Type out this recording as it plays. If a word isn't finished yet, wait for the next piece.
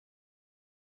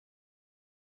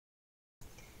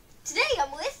Today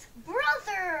I'm with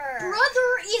Brother. Brother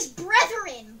is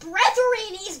brethren.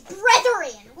 Brethren is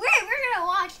brethren. We're gonna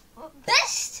watch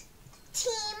Best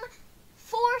Team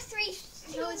 4-3.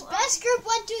 So it's Best Group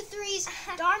 1, 2, 3's.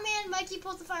 Darman, Mikey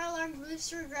pulled the fire alarm,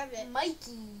 Rooster grabbed it.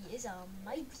 Mikey is a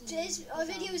Mikey. This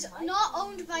video is not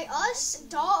owned by us. Best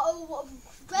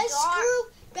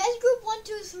Group 1,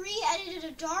 2, 3 edited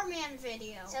a Darman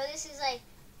video. So this is like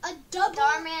a double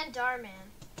Darman.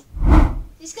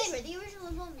 Disclaimer: the original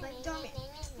one by Darman.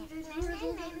 What are you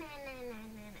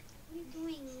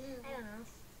doing? I don't know.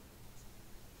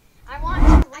 I want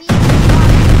to read.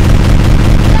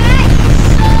 That is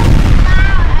so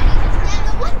loud. Yeah,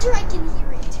 no wonder I can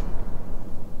hear it.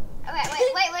 Okay,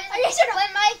 wait. When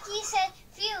Mikey said,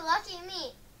 "Feel lucky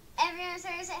me," everyone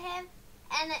stares at him,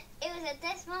 and it was at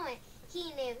this moment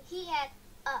he knew he had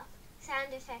a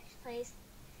sound effect placed.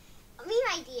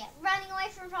 Lean idea. Running away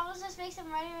from problems. Just make some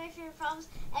running away from your problems.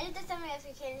 Edit this somewhere if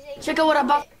you can. Check out what I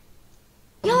bought.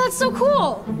 Yo, that's so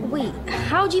cool. Wait,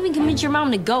 how'd you even convince your mom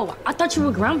to go? I thought you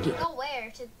were grounded. Go where?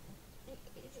 To.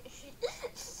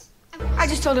 I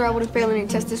just told her I wouldn't fail any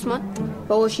tests this month.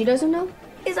 But what she doesn't know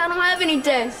is I don't have any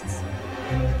tests.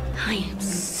 I am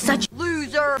such a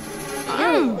loser.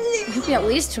 You can at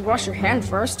least wash your hand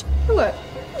first. What?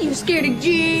 You scared of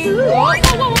G?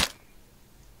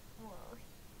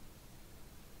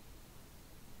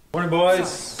 Morning,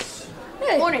 boys.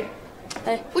 Hey. Morning.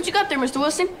 Hey, what you got there, Mr.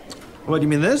 Wilson? What, do you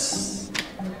mean this?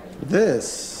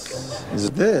 This. Is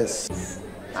it this?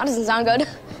 That doesn't sound good.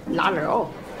 Not at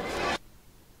all.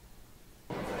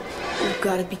 You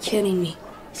gotta be kidding me.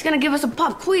 He's gonna give us a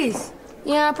pop quiz.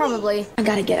 Yeah, probably. I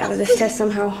gotta get out of this test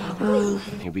somehow.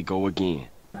 Here we go again.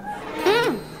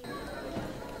 I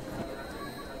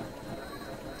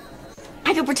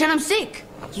can pretend I'm sick.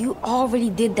 You already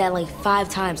did that like 5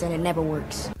 times and it never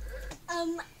works.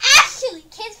 Actually,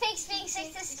 kid fakes being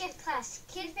sick to skip class.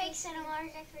 Kid fakes an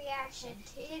allergic reaction.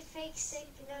 Kid fakes sick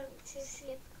to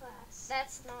skip class.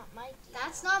 That's not Mikey.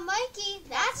 That's not Mikey.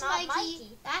 That's not Mikey.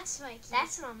 Mikey. That's Mikey.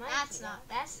 That's not Mikey.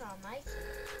 That's not Mikey.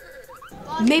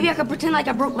 Maybe I could pretend like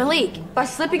I broke my leg by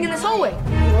slipping in this hallway.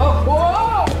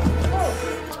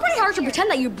 It's pretty hard to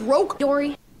pretend that you broke,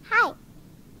 Dory. Hi,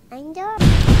 I'm Dory.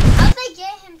 How'd they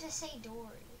get him to say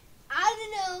Dory? I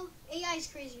don't know. AI is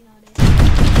crazy nowadays.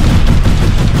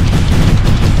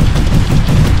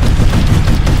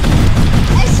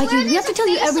 Mikey, we have to tell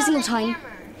you every single time.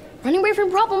 Running away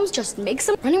from problems, just make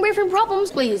some running away from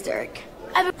problems. Please, Derek.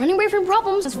 I've been running away from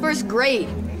problems since 1st grade.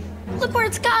 Look where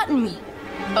it's gotten me.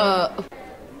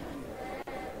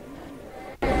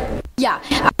 Yeah,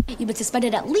 you've been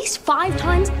suspended at least 5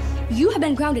 times. You have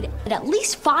been grounded at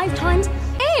least 5 times.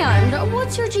 And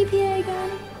what's your GPA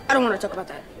again? I don't want to talk about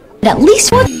that. At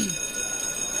least what?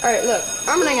 All right, look,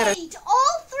 I'm gonna get Wait,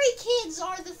 all 3 kids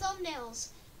are the thumbnails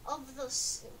of the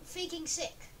faking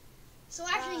sick. So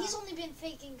actually, he's only been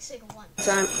faking sick once.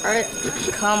 time. All right,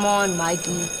 come on,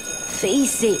 Mikey.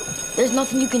 Face it. There's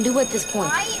nothing you can do at this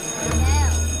point.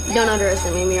 Don't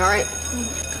underestimate me, all right?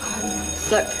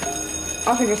 Look,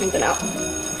 I'll figure something out.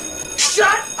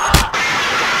 Shut up!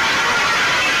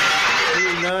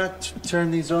 Do not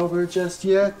turn these over just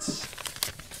yet.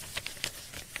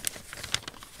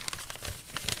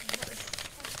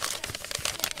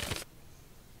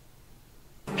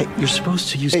 Hey, you're supposed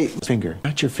to use a finger,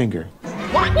 not your finger.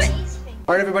 What?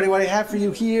 All right, everybody, what I have for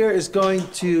you here is going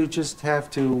to just have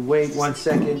to wait 1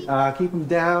 second. Keep them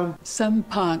down. Some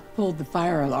punk pulled the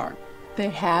fire alarm. They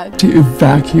had to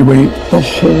evacuate the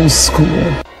whole school.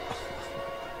 I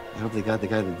hope they got the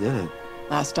guy that did it.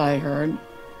 Last I heard.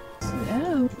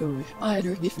 Yeah,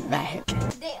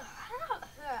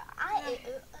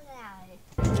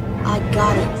 I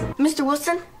got it. Mr.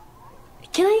 Wilson,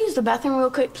 can I use the bathroom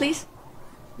real quick, please?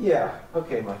 Yeah,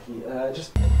 okay, Mikey.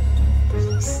 Just...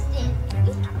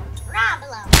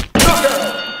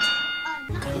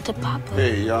 To Papa.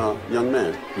 Hey, young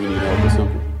man, you need help with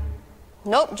something?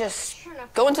 Nope, just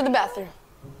go into the bathroom.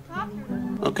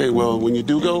 Okay, well, when you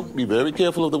do go, be very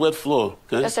careful of the wet floor,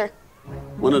 okay? Yes, sir.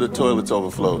 One of the toilets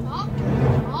overflowed.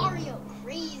 Mario,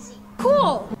 crazy.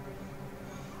 Cool.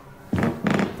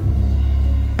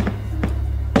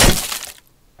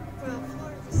 Bro,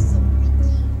 Florida is so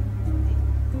freaky.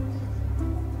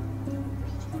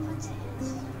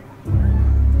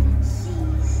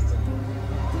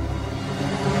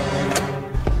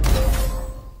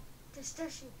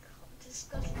 Discussion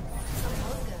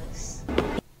Among Us.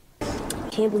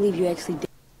 Can't believe you actually did.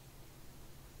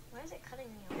 Why is it cutting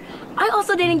me off? I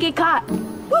also didn't get caught.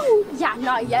 Woo! Yeah,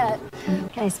 not yet.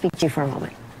 Can I speak to you for a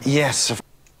moment? Yes. What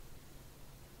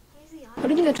do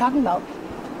you think they're talking about?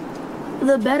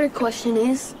 The better question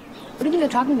is, What do you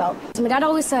think they're talking about? So my dad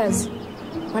always says,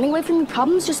 running away from your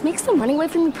problems just makes them running away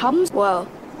from your problems. Well,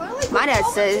 my dad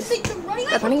says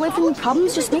that running away from your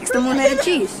problems just makes them one head of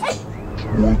cheese.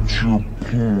 What's your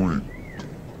point?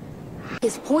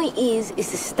 His point is to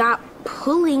stop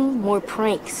pulling more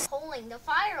pranks. Pulling the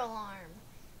fire alarm.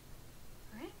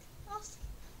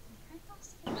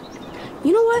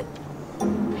 You know what?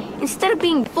 Instead of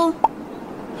being full,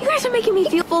 you guys are making me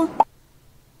feel full.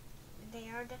 They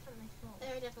are definitely full.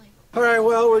 They're definitely full. All right,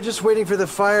 well, we're just waiting for the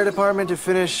fire department to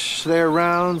finish their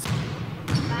rounds.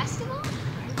 Basketball?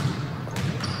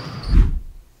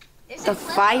 The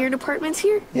fire department's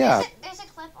here? Yeah. There's a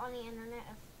clip on the internet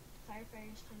of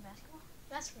firefighters playing basketball.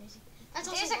 That's crazy.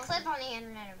 There's a clip on the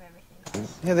internet of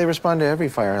everything. Yeah, they respond to every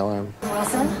fire alarm.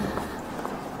 Wilson,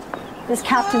 this is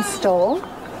Captain Stoll.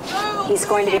 He's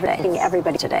going to be visiting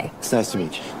everybody today. It's nice to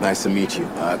meet you. Nice to meet you.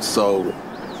 So,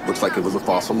 looks like it was a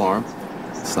false alarm.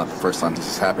 It's not the first time this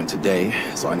has happened today,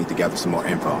 so I need to gather some more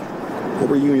info. What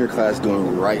were you and your class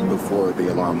doing right before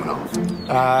the alarm went off?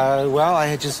 Well, I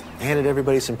had just handed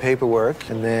everybody some paperwork,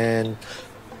 and then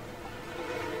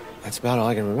that's about all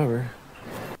I can remember.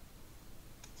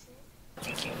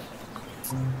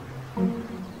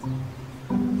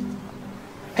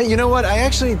 Hey, you know what? I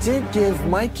actually did give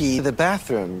Mikey the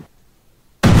bathroom.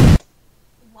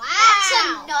 Wow. That's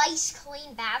a nice,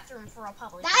 clean bathroom for a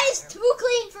public bathroom. That is too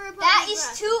clean for a public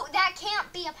bathroom. That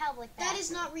can't be a public bathroom. That is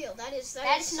not real. That is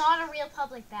not a real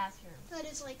public bathroom. That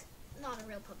is, like, not a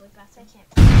real public bathroom. That can't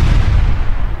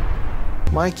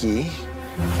be. Mikey,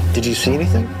 did you see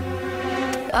anything?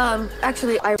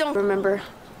 Actually, I don't remember.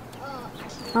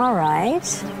 All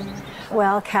right.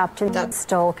 Well, Captain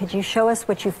Stoll, could you show us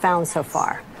what you found so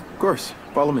far? Of course.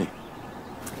 Follow me.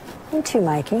 You too,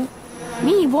 Mikey.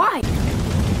 Me? Why?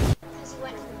 Because he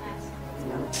went to the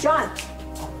bathroom. John.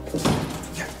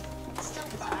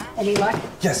 Any luck?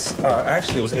 Yes.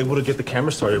 Actually, I was able to get the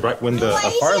camera started right when the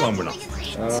fire alarm went off.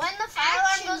 When the fire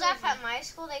alarm goes off at my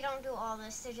school, they don't do all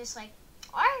this. They're just like,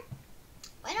 all right,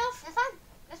 went off. It's fine.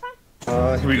 It's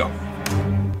fine. Here we go.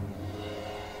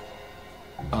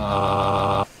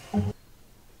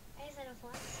 Is it a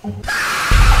flex?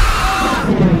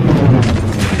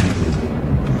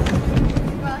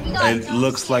 It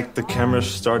looks like the camera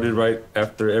started right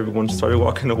after everyone started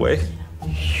walking away.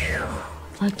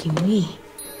 Lucky me.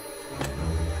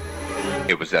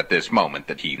 It was at this moment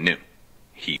that he knew.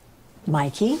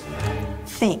 Mikey,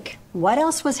 think. What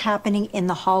else was happening in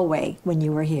the hallway when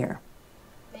you were here?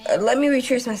 Let me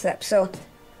retrace my steps. So,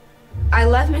 I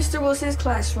left Mr. Wilson's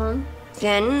classroom.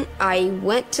 Then I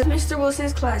went to Mr.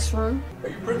 Wilson's classroom. Are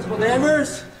you Principal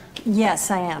Danvers? Yes,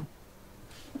 I am.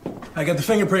 I got the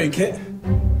fingerprint kit.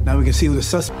 Now we can see who the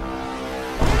suspect.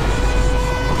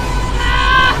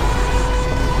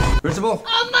 Principal?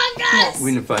 Among Us!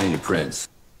 We didn't find any prints.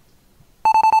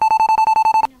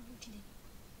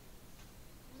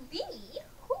 Me?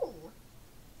 Who?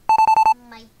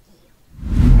 Mikey.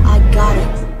 I got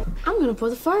it. I'm gonna pull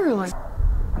the fire alarm.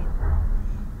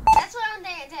 That's what I'm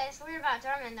thinking. It's weird about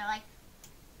Dorman. They're like,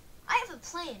 I have a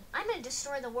plan. I'm gonna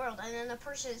destroy the world. And then the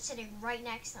person sitting right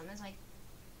next to them is like,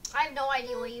 I have no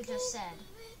idea what you just said.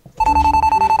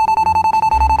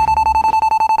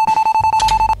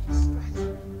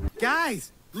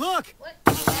 Guys, look!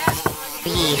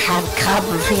 We have come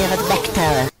for the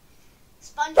vector.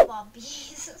 SpongeBob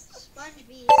bees. Sponge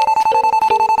bees.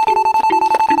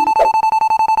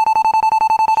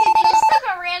 They just took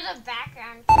a random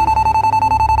background.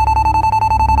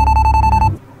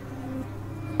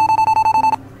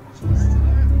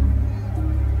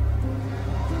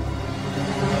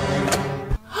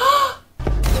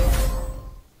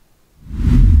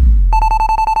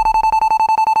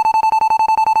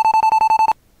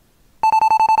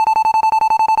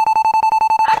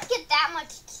 How'd you get that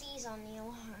much cheese on the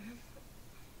alarm?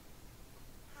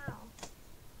 How?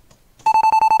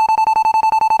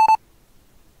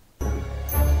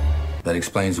 That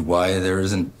explains why there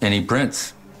isn't any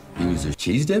prints. He used a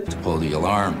cheese dip to pull the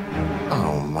alarm.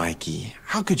 Oh, Mikey,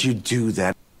 how could you do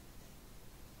that?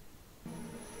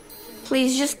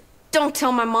 Please, just don't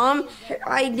tell my mom.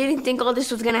 I didn't think all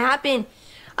this was gonna happen.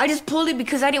 I just pulled it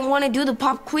because I didn't want to do the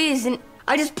pop quiz, and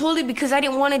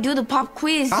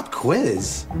Pop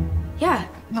quiz? Yeah.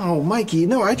 No, Mikey,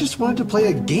 no, I just wanted to play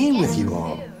a game with you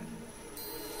all.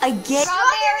 I get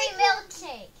Strawberry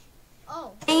milkshake.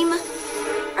 Oh. Game?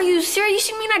 Are you serious?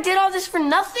 You mean I did all this for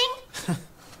nothing?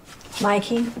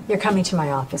 Mikey, you're coming to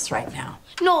my office right now.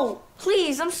 No,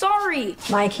 please, I'm sorry.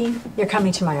 Mikey, you're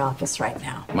coming to my office right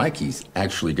now. Mikey's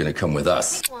actually gonna come with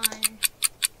us.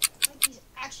 Mikey's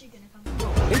actually gonna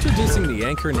come. Introducing the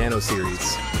Anchor Nano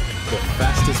Series, the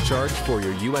fastest charge for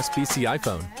your USB-C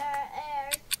iPhone.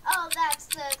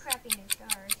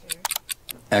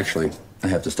 Actually, I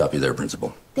have to stop you there,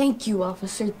 Principal. Thank you,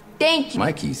 officer. Thank you.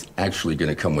 Mikey's actually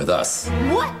gonna come with us.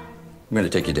 What? I'm gonna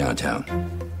take you downtown.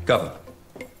 Governor.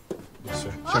 Yes,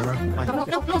 sir.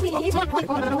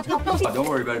 Don't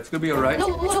worry about it. It's gonna be all right.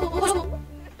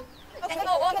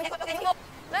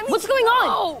 What's going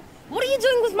on? What are you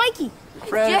doing with Mikey?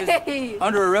 Fred is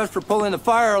under arrest for pulling the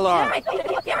fire alarm. Mikey,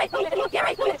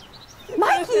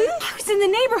 I was in the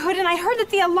neighborhood and I heard that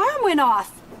the alarm went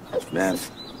off. Man,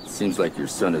 seems like your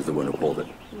son is the one who pulled it.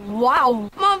 Wow.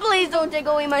 Mom, please don't take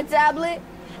away my tablet.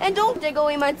 And don't take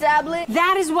away my tablet.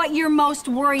 That is what you're most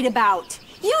worried about.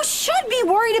 You should be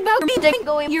worried about me taking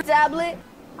away your tablet.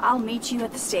 I'll meet you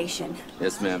at the station.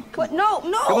 Yes, ma'am. What? No.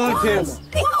 Come on, kids.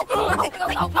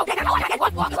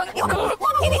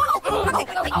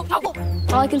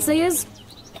 All I can say is,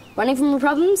 running from your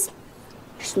problems,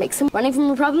 just make some running from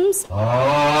your problems.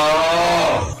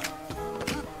 Oh!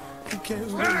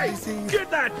 Hey, get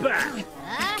that back! You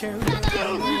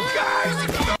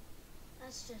guys!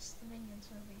 That's just the Minions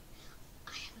movie. I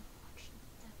haven't watched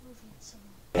that movie in so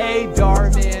long. Hey,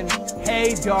 Darman. Hey,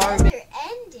 Darman. Other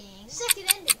ending. Second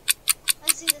ending.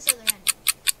 Let's see this other ending.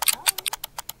 Oh.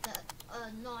 The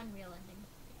non-real ending.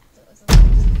 So it was a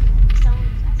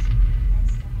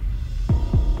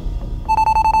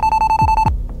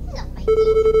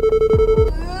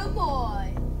Good boy.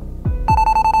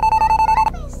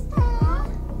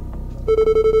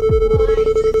 Why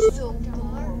is it so dark?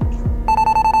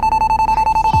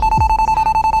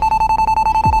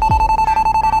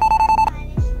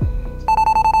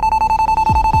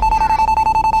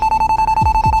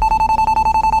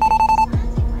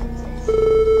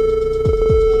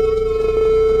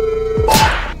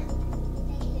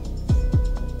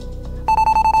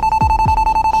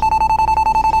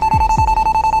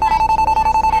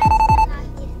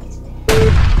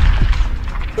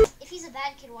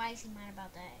 Why is he mad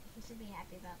about that? He should be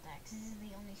happy about that, because this is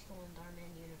the only school in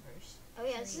Darman universe. Oh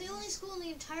yeah, this is the only school in the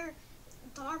entire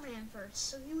Darman verse,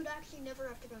 so he would actually never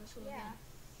have to go to school again.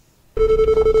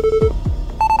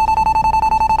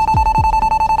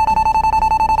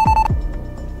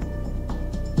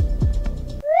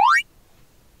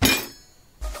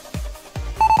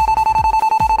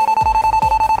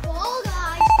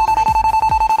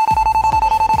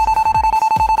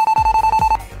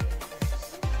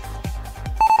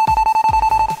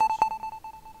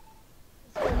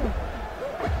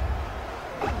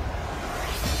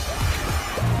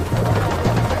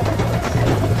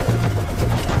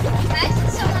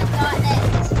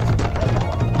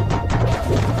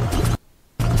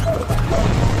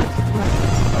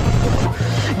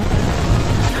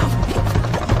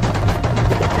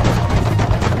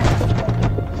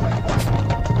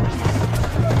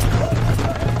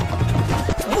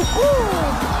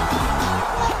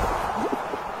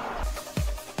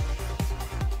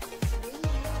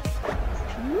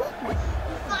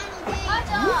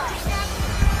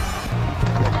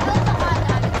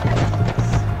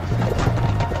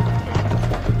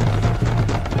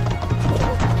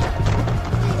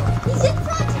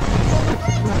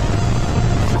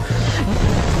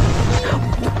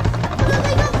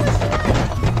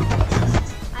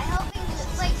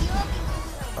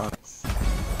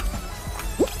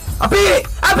 I beat it!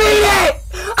 I beat it!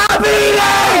 I beat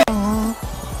it!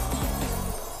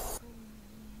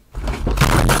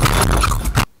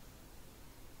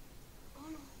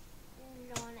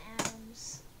 John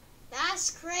Adams. That's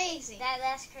crazy.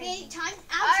 That's crazy. Okay, time.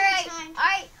 Alright, Outro time.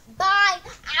 alright. Bye.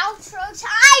 Outro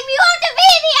time. You have to be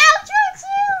in the outro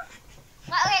too.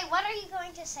 Well, okay, what are you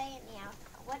going to say in the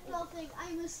outro? What? Nothing.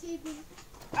 I'm escaping.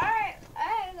 Alright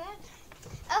then.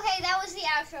 Okay, that was the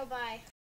outro. Bye.